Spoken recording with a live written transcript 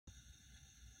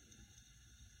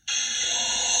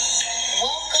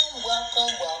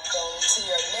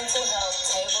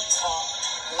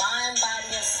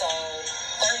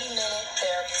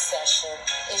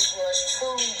It's yours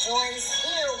truly, Joyce,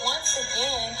 here once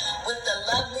again with the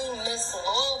lovely Miss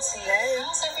Loyalty. Hey.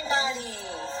 How's everybody?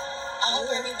 I hope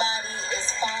everybody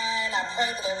is fine. I pray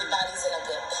that everybody's in a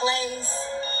good place.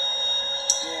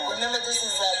 Yeah. Remember, this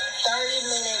is a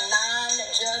 30-minute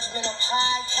non-judgmental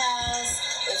podcast.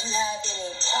 If you have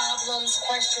any problems,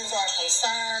 questions, or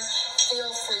concerns,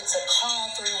 feel free to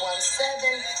call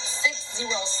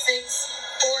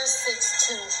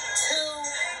 317-606-4622.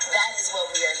 That is what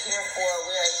we are here for.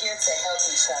 We are here to help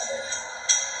each other.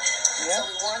 Yep. So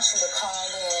we want you to call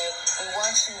in. We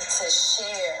want you to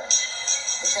share,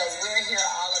 because we're here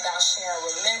all about sharing.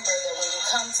 Remember that when you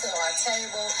come to our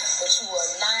table, that you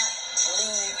will not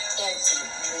leave empty.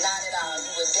 Not at all.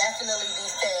 You will definitely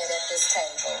be fed at this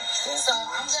table. Definitely. So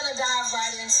I'm going to dive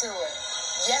right into it.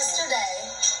 Yesterday,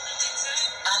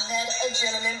 I met a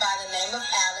gentleman by the name of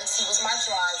Alex. He was my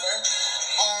driver.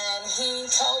 And he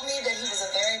told me that he was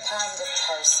a very positive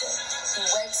person. He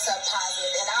wakes up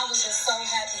positive. And I was just so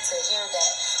happy to hear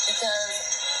that,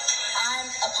 because I'm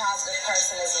a positive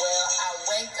person as well. I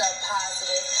wake up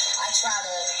positive. I try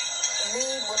to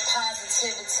lead with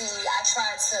positivity. I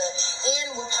try to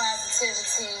end with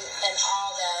positivity and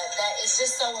all that. That is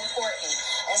just so important.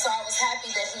 And so I was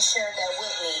happy that he shared that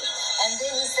with me. And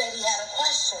then he said he had a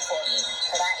question for me.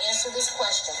 Could I answer this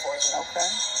question for him? Okay.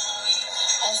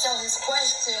 And so his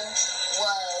question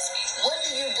was, what do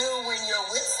you do when you're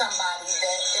with somebody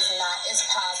that is not as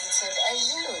positive as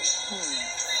you?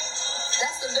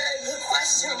 That's a very good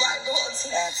question, right, Loyalty?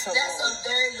 Absolutely. That's a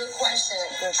very good question.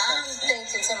 Good I'm question.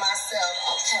 thinking to myself,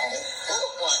 okay,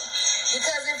 good one.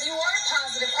 Because if you are a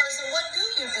positive person, what do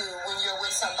you do when you're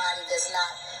with somebody that's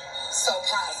not so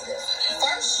positive?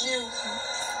 First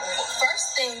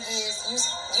thing is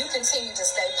you continue to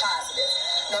stay positive.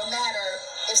 No matter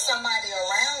if somebody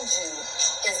around you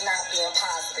is not being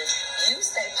positive, you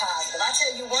stay positive. I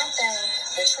tell you one thing,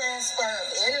 the transfer of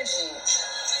energy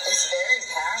is very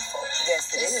powerful.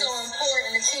 Yes, it It's is. so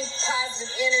important to keep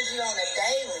positive energy on a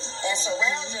daily and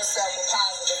surround yourself with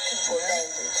positive people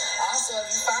daily. Also, if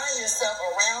you find yourself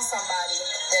around somebody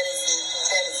that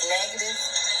is negative,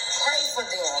 pray for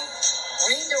them.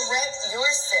 Redirect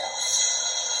yourself.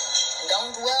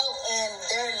 Don't dwell in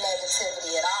their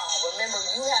negativity at all. Remember,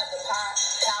 you have the power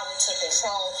to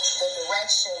control the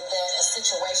direction that a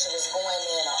situation is going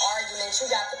in. An argument, you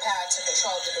got the power to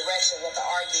control the direction that the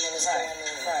argument is going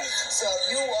in. Right. So if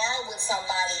you are with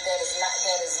somebody that is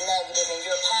negative and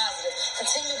you're positive,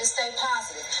 continue to stay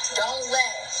positive. Don't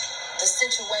let the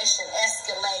situation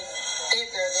escalate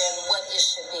bigger than what it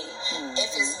should be.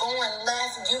 If it's going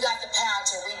left, you got the power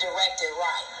to redirect it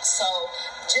right. So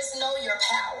just know your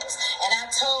powers. And I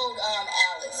told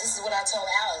Alex, this is what I told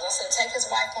Alex. I said, take his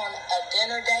wife on a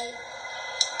dinner date,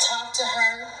 talk to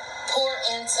her, pour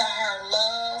into her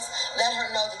love, let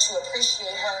her know that you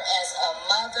appreciate her as a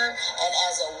mother and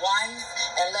as a wife,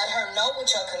 and let her know what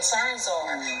your concerns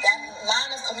are. That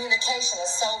line of communication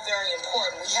is so very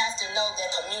important. We have to know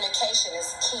that communication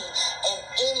is key in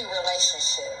any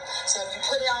relationship. So if you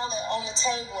put it all on the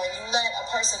table and you let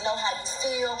a person know how you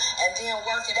feel and then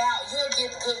work it out, you'll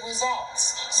get good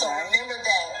results. So remember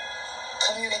that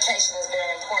communication is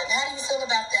very important. How do you feel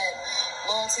about that,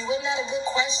 Loyalty? Wasn't that a good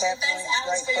question? Definitely. Thanks,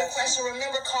 Alex, for your question.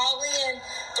 Remember, call in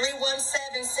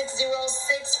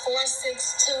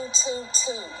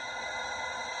 317-606-4622.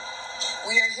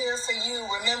 We are here for you.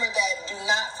 Remember that. Do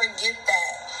not forget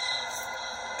that.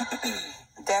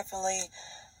 Definitely.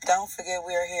 Don't forget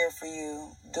we are here for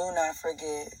you. Do not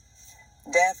forget.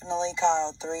 Definitely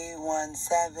call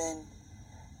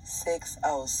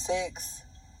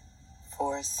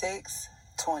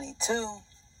 317-606-4622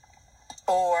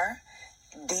 or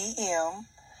DM.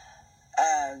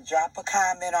 Drop a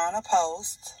comment on a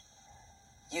post.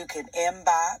 You can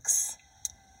inbox.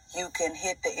 You can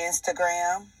hit the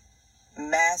Instagram.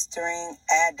 Mastering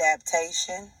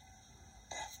Adaptation.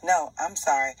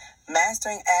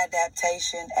 Mastering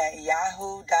Adaptation at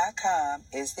yahoo.com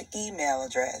is the email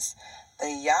address. The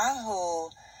Yahoo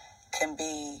can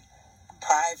be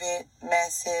private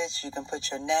message. You can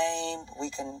put your name. We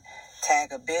can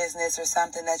tag a business or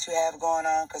something that you have going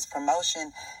on, because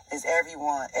promotion is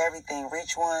everything.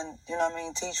 Reach one, you know what I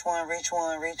mean? Teach one, reach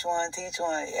one, teach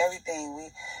one, everything.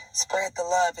 We spread the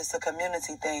love. It's a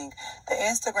community thing. The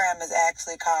Instagram is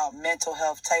actually called Mental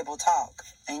Health Table Talk,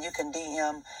 and you can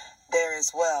DM there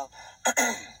as well.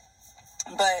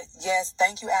 But yes,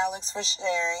 thank you, Alex, for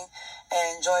sharing.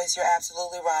 And Joyce, you're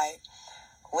absolutely right.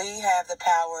 We have the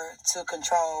power to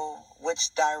control which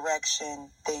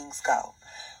direction things go.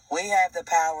 We have the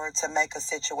power to make a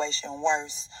situation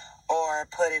worse or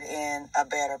put it in a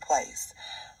better place.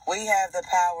 We have the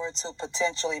power to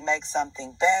potentially make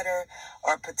something better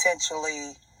or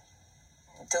potentially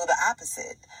do the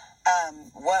opposite.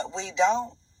 What we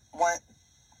don't want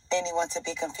anyone to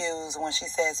be confused when she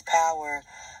says power,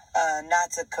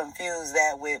 not to confuse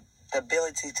that with the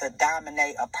ability to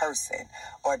dominate a person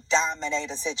or dominate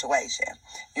a situation.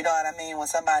 You know what I mean? When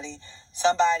somebody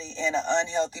in an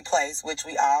unhealthy place, which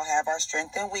we all have our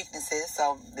strengths and weaknesses,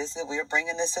 so we're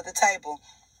bringing this to the table,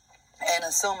 and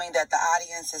assuming that the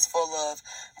audience is full of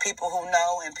people who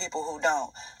know and people who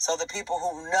don't. So the people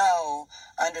who know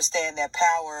understand that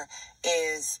power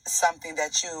is something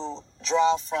that you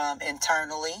draw from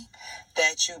internally,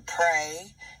 that you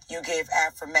pray, you give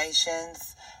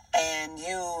affirmations, and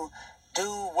you do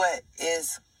what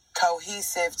is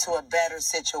cohesive to a better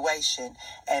situation.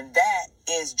 And that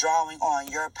is drawing on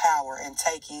your power and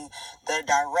taking the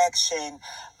direction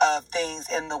of things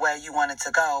in the way you want it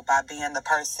to go by being the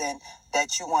person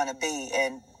that you want to be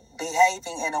and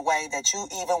behaving in a way that you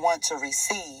even want to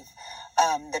receive.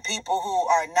 The people who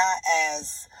are not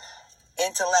as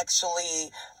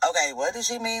intellectually, okay, what does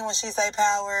she mean when she say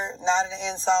power? Not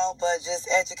an insult, but just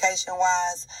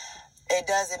education-wise. It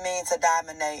doesn't mean to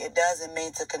dominate. It doesn't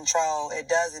mean to control. It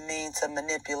doesn't mean to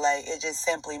manipulate. It just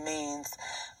simply means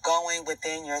going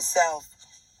within yourself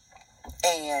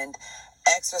and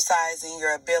exercising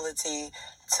your ability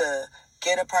to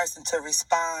get a person to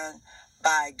respond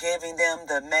by giving them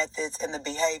the methods and the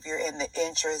behavior and the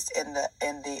interest and the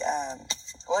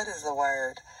what is the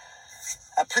word?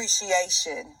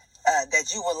 Appreciation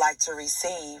that you would like to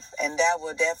receive, and that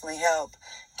will definitely help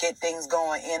get things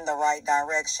going in the right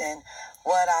direction.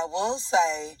 What I will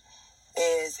say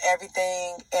is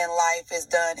everything in life is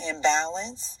done in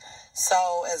balance.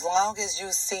 So as long as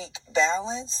you seek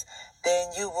balance,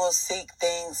 then you will seek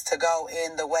things to go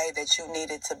in the way that you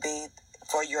need it to be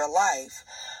for your life.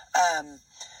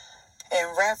 In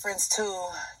reference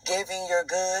to giving your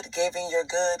good,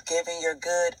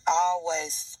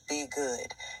 always be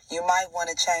good. You might want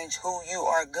to change who you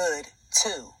are good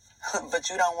to, but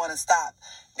you don't want to stop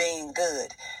being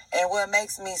good. And what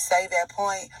makes me say that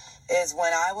point is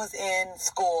when I was in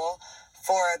school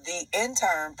for the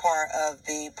intern part of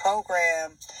the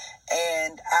program,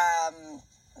 and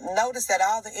noticed that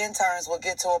all the interns would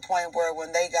get to a point where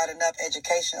when they got enough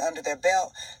education under their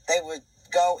belt, they would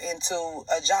go into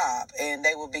a job and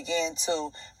they will begin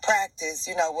to practice,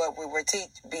 what we were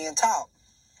being taught.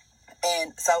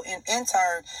 And so in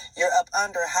intern, you're up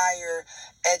under higher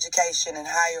education and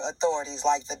higher authorities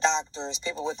like the doctors,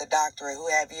 people with the doctorate who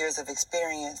have years of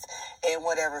experience in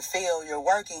whatever field you're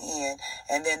working in.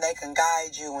 And then they can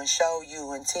guide you and show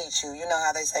you and teach you. You know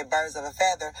how they say birds of a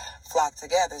feather flock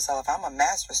together. So if I'm a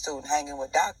master's student hanging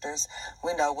with doctors,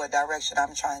 we know what direction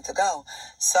I'm trying to go.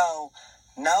 So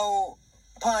no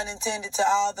pun intended to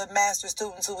all the master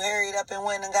students who hurried up and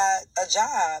went and got a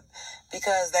job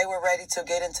because they were ready to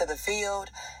get into the field.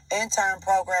 Intern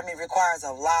programming requires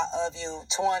a lot of you,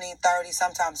 20, 30,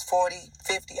 sometimes 40,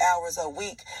 50 hours a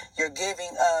week. You're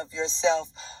giving of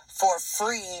yourself for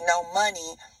free, no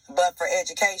money, but for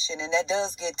education, and that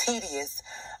does get tedious.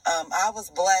 I was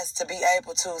blessed to be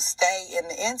able to stay in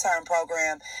the intern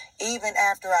program. Even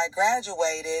after I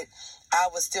graduated, I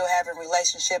was still having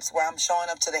relationships where I'm showing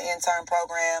up to the intern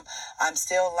program. I'm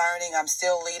still learning. I'm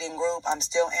still leading group. I'm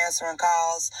still answering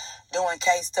calls, doing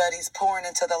case studies, pouring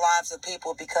into the lives of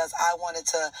people because I wanted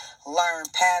to learn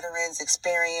patterns,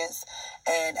 experience.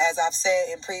 And as I've said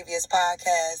in previous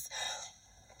podcasts,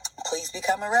 please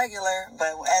become a regular.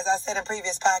 But as I said in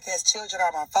previous podcasts, children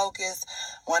are my focus.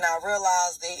 When I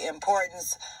realized the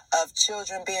importance of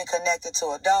children being connected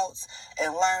to adults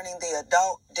and learning the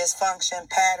adult dysfunction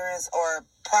patterns or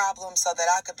problems so that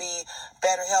I could be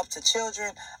better help to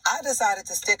children, I decided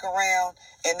to stick around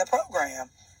in the program.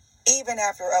 Even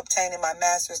after obtaining my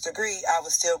master's degree, I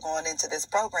was still going into this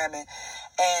programming.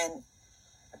 And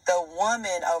the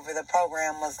woman over the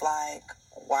program was like,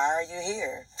 "Why are you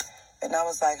here?" And I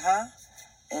was like, "Huh?"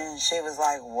 And she was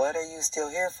like, "What are you still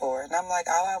here for?" And I'm like,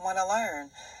 "Oh, I want to learn."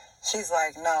 She's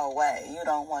like, "No way, you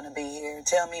don't want to be here.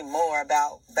 Tell me more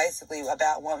about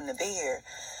wanting to be here."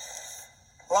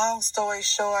 Long story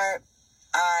short,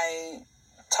 I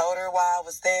told her why I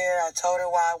was there. I told her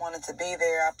why I wanted to be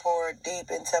there. I poured deep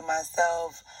into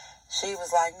myself. She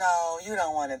was like, "No, you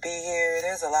don't want to be here.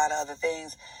 There's a lot of other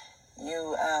things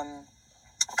you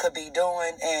could be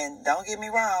doing." And don't get me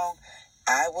wrong,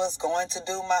 I was going to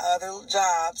do my other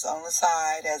jobs on the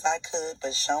side as I could,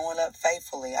 but showing up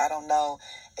faithfully. I don't know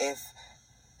if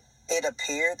it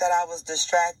appeared that I was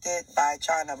distracted by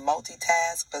trying to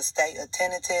multitask but stay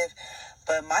attentive,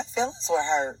 but my feelings were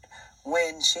hurt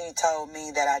when she told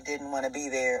me that I didn't want to be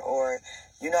there, or,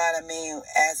 you know what I mean,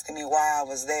 asking me why I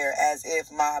was there, as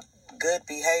if my good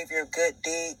behavior, good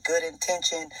deed, good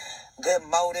intention, good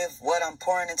motive, what I'm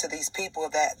pouring into these people,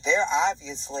 that they're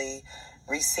obviously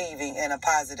receiving in a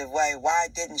positive way. Why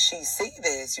didn't she see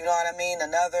this? You know what I mean?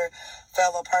 Another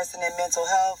fellow person in mental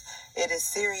health, it is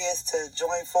serious to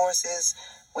join forces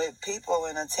with people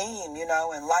in a team, you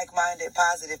know, and like-minded,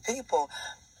 positive people.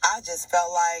 I just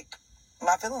felt like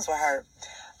my feelings were hurt.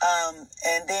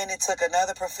 And then it took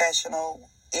another professional,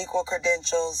 equal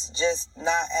credentials, just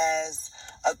not as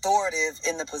authoritative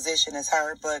in the position as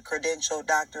her, but credentialed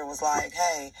doctor was like,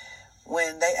 hey,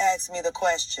 when they asked me the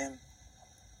question,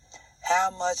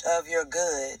 how much of your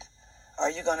good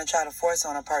are you going to try to force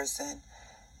on a person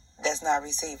that's not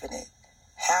receiving it?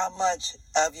 How much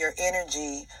of your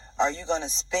energy are you going to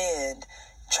spend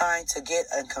trying to get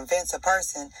and convince a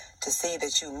person to see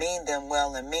that you mean them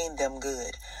well and mean them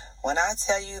good? When I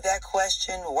tell you that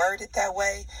question worded that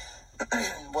way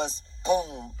was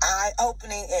boom,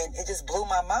 eye-opening, and it just blew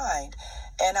my mind.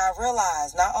 And I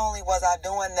realized not only was I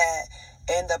doing that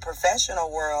in the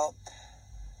professional world,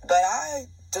 but I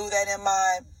do that in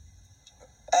my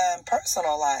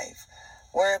personal life,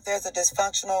 where if there's a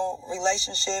dysfunctional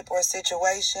relationship or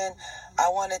situation, I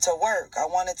want it to work. I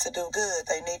want it to do good.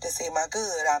 They need to see my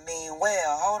good. I mean,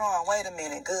 well, hold on, wait a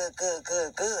minute.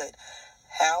 Good.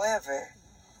 However,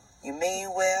 you mean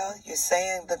well, you're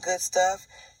saying the good stuff,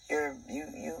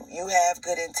 you have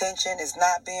good intention, it's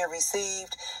not being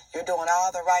received, you're doing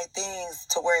all the right things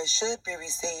to where it should be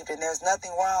received, and there's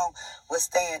nothing wrong with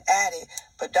staying at it,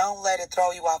 but don't let it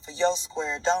throw you off of your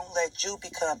square. Don't let you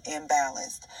become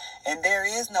imbalanced. And there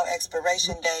is no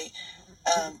expiration date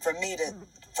for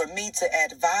me to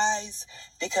advise,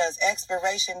 because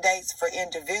expiration dates for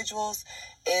individuals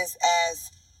is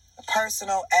as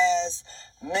personal as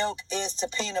milk is to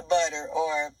peanut butter,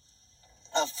 or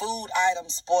a food item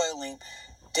spoiling.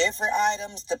 Different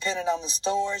items, depending on the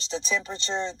storage, the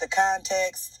temperature, the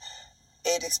context,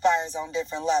 it expires on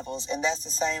different levels. And that's the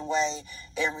same way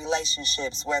in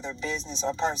relationships, whether business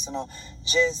or personal.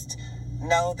 Just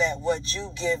know that what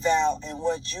you give out and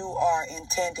what you are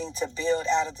intending to build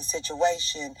out of the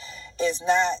situation is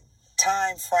not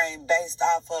time frame based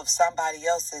off of somebody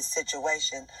else's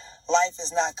situation. Life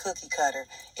is not cookie cutter.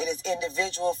 It is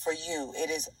individual for you. It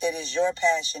is your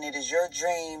passion. It is your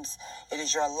dreams. It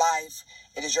is your life.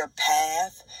 It is your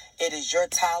path. It is your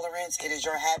tolerance. It is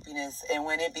your happiness. And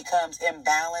when it becomes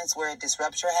imbalanced, where it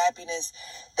disrupts your happiness,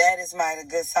 that is a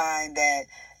good sign that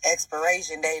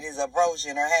expiration date is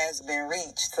approaching or has been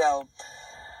reached. So,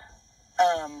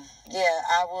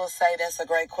 I will say that's a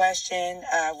great question.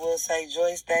 I will say,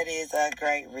 Joyce, that is a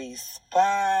great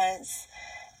response.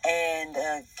 And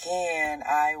again,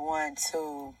 I want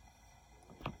to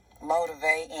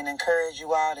motivate and encourage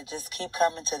you all to just keep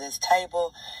coming to this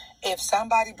table. If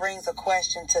somebody brings a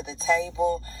question to the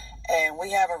table and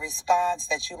we have a response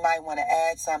that you might want to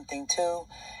add something to,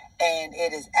 and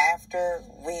it is after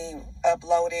we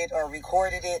uploaded or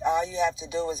recorded it, all you have to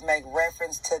do is make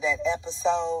reference to that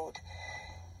episode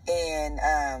in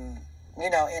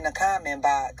the comment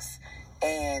box,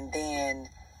 and then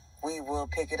we will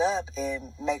pick it up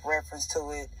and make reference to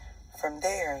it from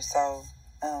there. So,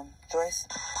 Joyce?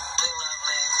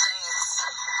 Lovely.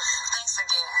 Thanks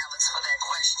again, Alex, for that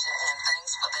question, and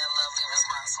thanks for that lovely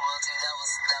response, Royalty. That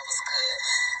was good.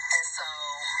 And so,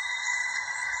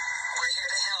 we're here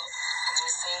to help, you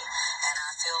see? And I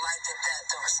feel like that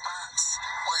the response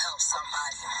will help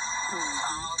somebody.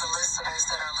 All the listeners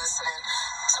that are listening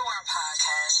to our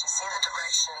podcast, you see the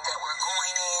direction that we're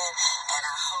going in, and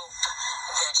I hope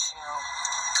that you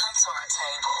come to our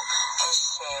table and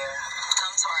share.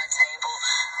 Come to our table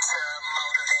to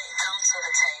motivate. Come to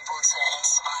the table to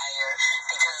inspire,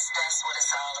 because that's what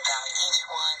it's all about. Each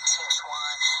one, teach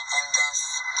one, and that's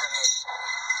the mission.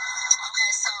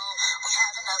 Okay, so we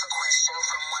have another question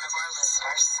from one of our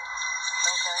listeners.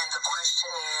 Okay. And the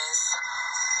question is,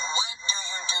 what do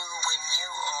you do when you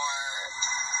are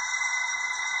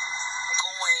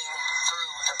going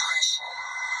through depression?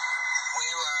 When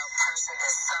you are a person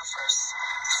that suffers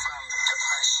from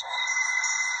depression,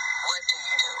 what do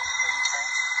you do? Okay.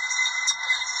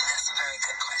 And that's a very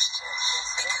good question,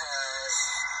 because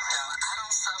I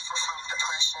don't suffer from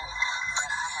depression, but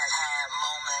I have had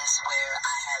moments where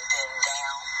I have been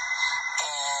down,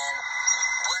 and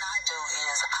what I do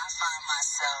is I find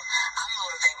myself, I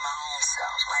motivate my own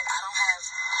self.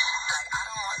 I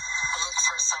don't look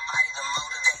for somebody to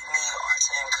motivate me or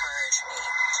to encourage me.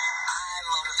 I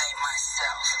motivate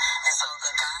myself. And so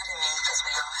the God in me, because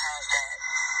we all have that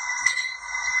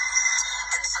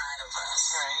inside of us.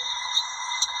 Right.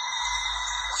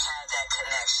 We have that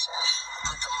connection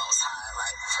with the Most High.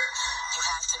 You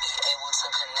have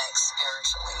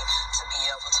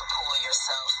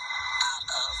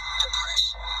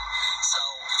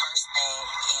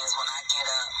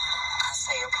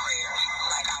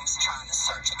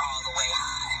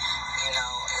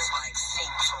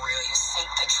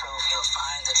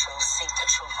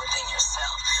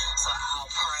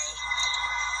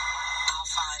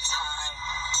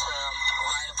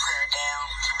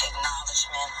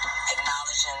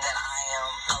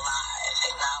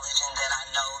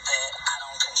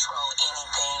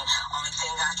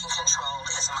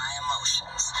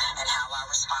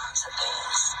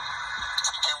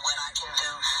and what I can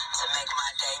do to make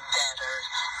my day better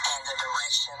and the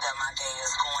direction that my day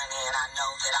is going in, I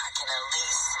know that I can at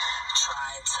least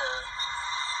try to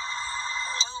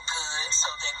do good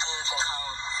so that good can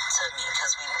come to me,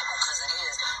 because it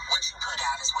is what you put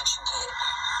out is what you get.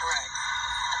 Right.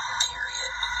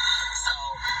 Period. So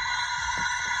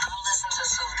I'll listen to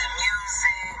soothing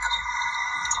music.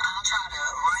 I'll try to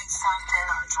write something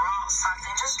or draw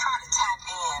something. Just try to tap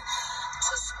in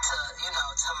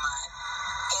to my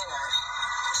inner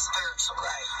spiritual.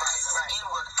 Right.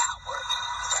 Inward, outward.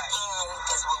 The in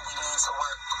is what we need to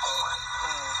work on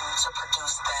to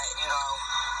produce that,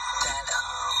 that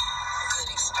good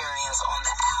experience on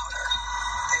the outer.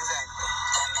 Exactly.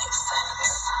 That makes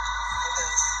sense. It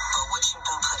does. But what you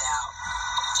do put out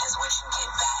is what you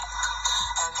get back.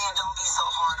 And then don't be so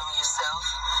hard on yourself,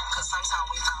 because sometimes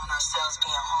we find ourselves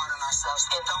being hard on ourselves.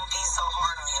 And don't be so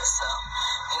hard on yourself.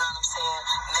 You know what I'm saying?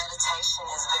 Meditation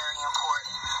is very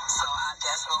important. So I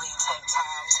definitely take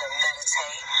time to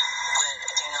meditate with,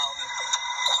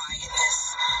 quietness.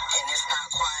 And if not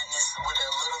quietness, with a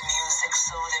little music,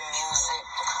 soothing music,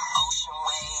 ocean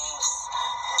waves,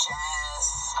 jazz,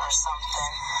 or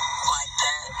something like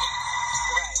that.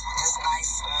 Right. Just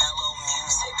nice, mellow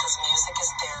music, because music is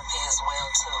therapy as well,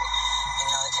 too.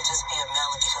 It could just be a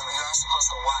melody, because we are supposed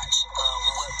to watch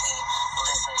what we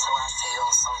listen to, I feel,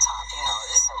 sometimes.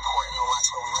 It's important to watch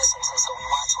what we listen to, so we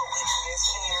watch what we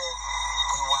hear,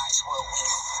 we watch what we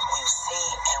see,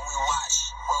 and we watch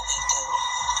what we do,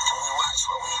 and we watch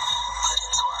what we put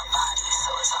into our bodies.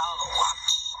 So it's all a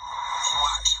watch. Be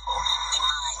watchful. Be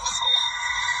mindful.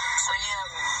 So yeah,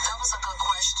 that was a good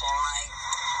question,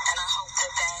 and I hope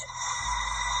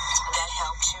that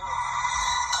helped you.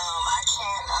 I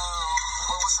can't,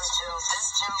 what was this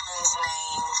gentleman's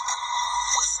name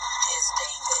is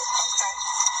David. Okay.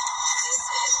 This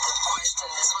is the question.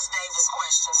 This was David's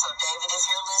question. So David, if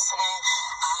you're listening,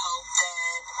 I hope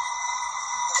that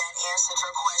answered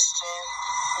your question.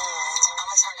 I'm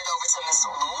going to turn it over to Miss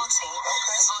Loyalty.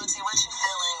 Okay. Miss Loyalty, what you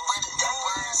feeling? What the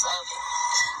words of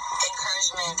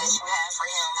encouragement that you have for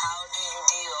him? How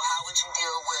would you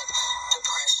deal with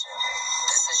depression?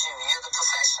 This is you. You're the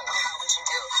professional. How would you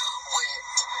deal with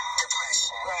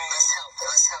depression? Right. Let's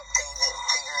help David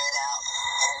figure it out,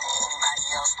 and anybody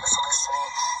else that's listening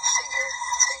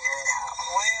figure it out.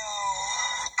 Well,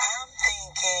 I'm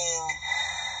thinking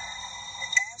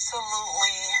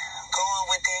absolutely going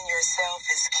within yourself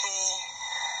is key.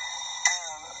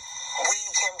 We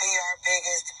can be our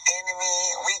biggest enemy.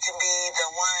 We can be the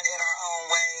one in our own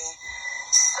way.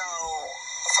 So,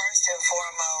 first and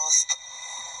foremost,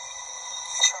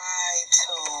 try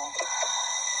to,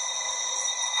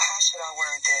 how should I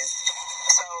word this?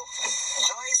 So,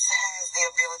 Joyce has the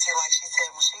ability, like she said,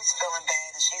 when she's feeling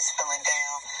bad and she's feeling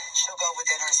down, she'll go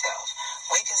within herself.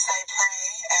 We can say pray,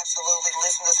 absolutely,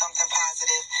 listen to something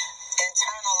positive,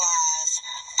 internalize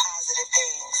positive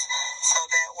things, so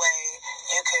that way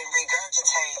you can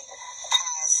regurgitate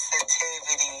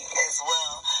positivity as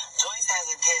well. Joyce has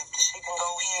a gift. She can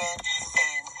go in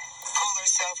and pull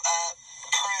herself up,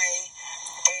 pray,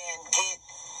 and get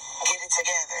it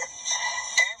together.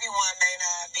 Everyone may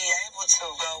not be able to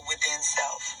go within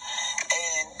self,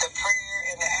 and the prayer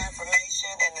and the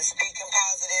affirmation and the speaking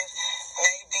positive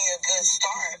may be a good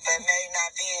start, but may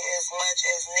not be as much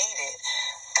as needed.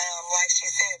 Like she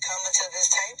said, coming to this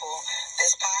table,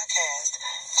 this podcast,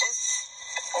 just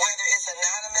whether it's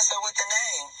anonymous or with a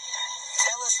name,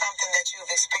 tell us something that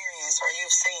you've experienced or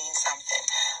you've seen something.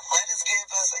 Let us give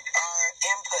us our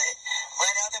input.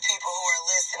 Let other people who are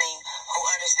listening, who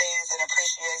understands and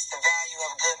appreciates the value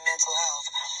of good mental health.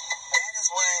 That is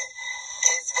what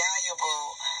is valuable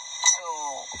to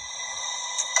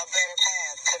a better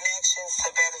path, connections to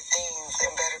better things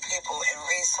and better people and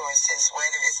resources,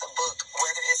 whether it's a book,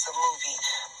 whether it's a movie,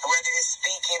 whether it's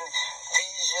speaking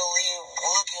visually,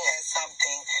 looking at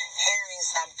something, hearing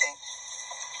something.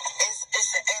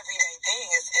 It's an everyday thing.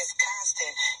 It's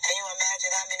constant. Can you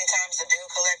imagine how many times the bill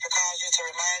collector calls you to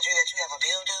remind you that you have a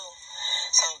bill due?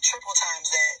 So triple times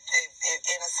that, if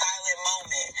in a silent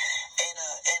moment,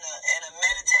 in a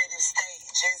meditative state,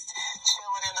 just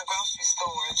chilling in the grocery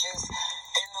store, just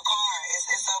in the car.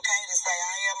 It's okay to say,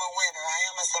 I am a winner. I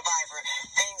am a survivor.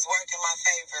 Things work in my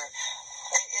favor.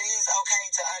 It is okay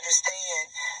to understand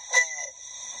that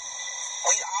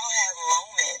we all have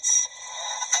moments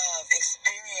of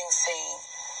experiencing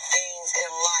things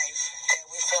in life that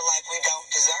we feel like we don't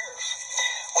deserve.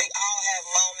 We all have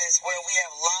moments where we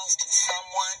have lost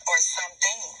someone or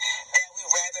something that we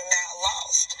rather not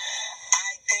lost.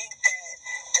 I think that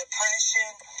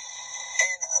depression,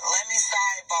 and let me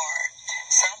sidebar,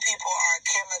 some people are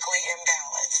chemically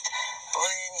imbalanced.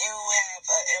 When you have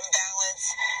a imbalance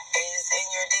is in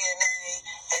your DNA,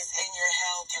 is in your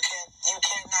health. You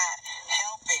cannot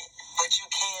help it, but you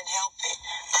can help it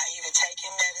by either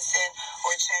taking medicine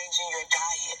or changing your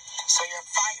diet. So your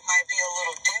fight might be a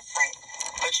little different,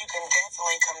 but you can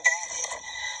definitely combat it.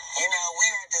 You know, we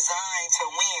are designed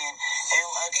to win. And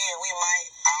again, we might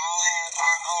all have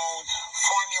our own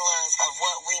formulas of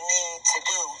what we need to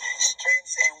do,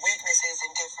 strengths and weaknesses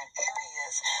in different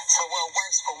areas. So what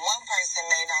works for one person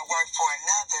may not work for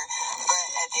another. But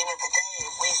at the end of the day,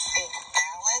 if we seek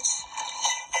balance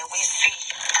and we seek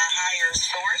our higher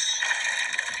source,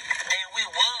 then we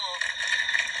will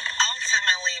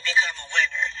ultimately become a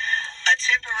winner. A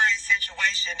temporary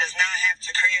situation does not have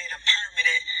to create a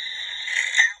permanent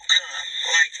outcome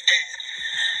like that.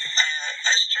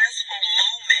 A stressful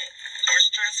moment or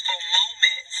stressful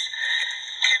moments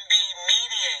can be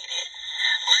mediated.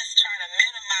 Let's try to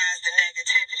minimize the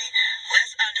negativity.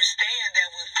 Let's understand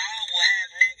that we all will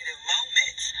have negative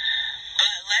moments,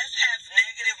 but let's have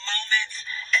negative moments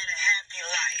and a happy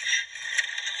life.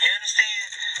 You understand?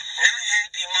 Not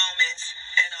happy moments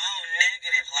and a whole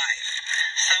negative life.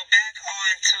 So back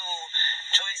on to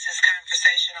Joyce's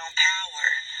conversation on power.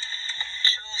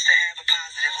 Choose to have a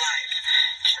positive life.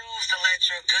 Choose to let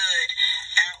your good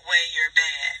outweigh your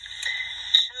bad.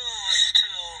 Choose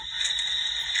to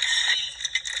seek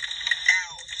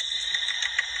out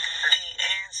the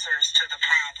answers to the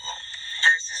problem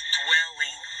versus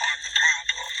dwelling on the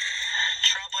problem.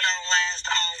 Trouble don't last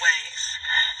always.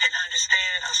 And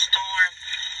understand a storm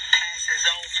passes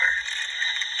over.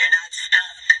 You're not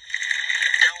stuck.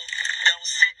 Don't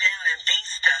sit down and be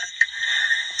stuck.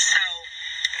 So,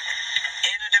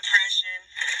 in a depression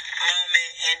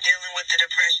moment and dealing with the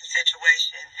depression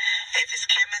situation, if it's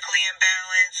chemically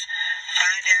imbalanced,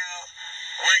 find out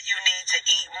what you need to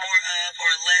eat more of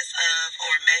or less of,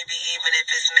 or maybe even if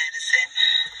it's medicine.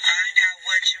 Find out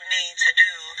what you need to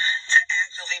do to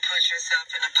actively put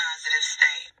yourself in a positive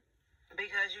state.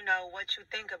 Because, you know, what you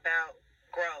think about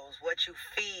grows. What you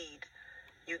feed,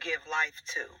 you give life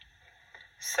to.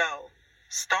 So,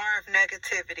 starve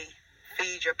negativity,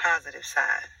 feed your positive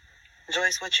side.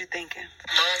 Joyce, what you thinking?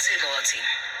 Loyalty.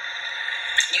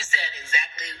 You said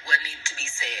exactly what needed to be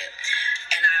said.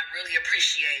 And I really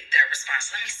appreciate that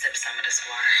response. Let me sip some of this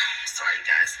water. Sorry, you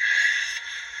guys.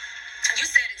 You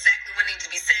said exactly what needed to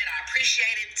be said. I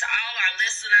appreciate it. To all our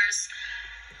listeners,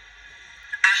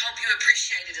 I hope you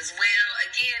appreciate it as well.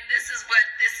 Again, this is what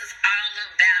this is all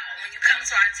about. When you come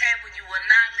to our table, you will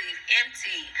not leave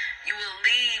empty. You will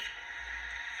leave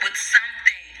with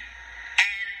something.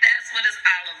 And that's what it's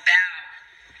all about.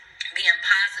 Being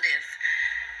positive,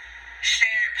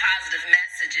 sharing positive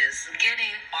messages,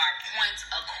 getting our points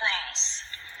across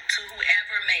to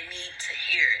whoever may need to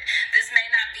hear it. This may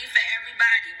not be for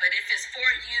everybody, but if it's for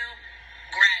you,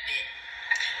 grab it.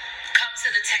 Come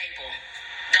to the table.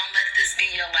 Don't let this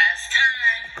be your last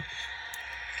time.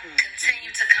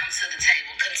 Continue to come to the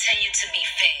table. Continue to be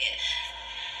fed.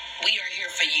 We are here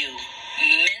for you.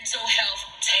 Mental Health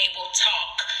Table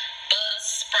Talk.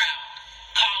 Buzzsprout.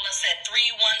 Call us at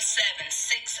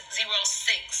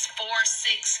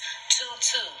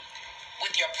 317-606-4622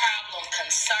 with your problem,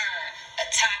 concern, a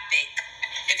topic.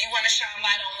 If you want to shine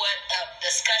light on what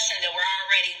discussion that we have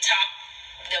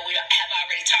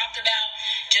already talked about,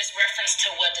 just reference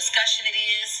to what discussion it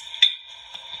is.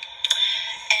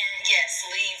 And yes,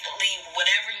 leave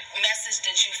whatever message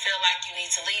that you feel like you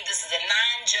need to leave. This is a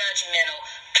non-judgmental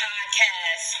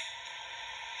podcast.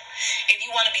 If you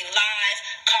want to be live,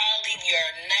 call, leave your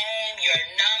name, your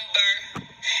number,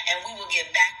 and we will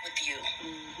get back with you.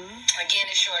 Again,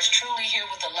 it's yours truly here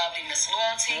with the lovely Miss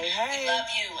Loyalty. Hey. We love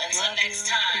you. Until next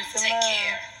time, take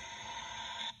care.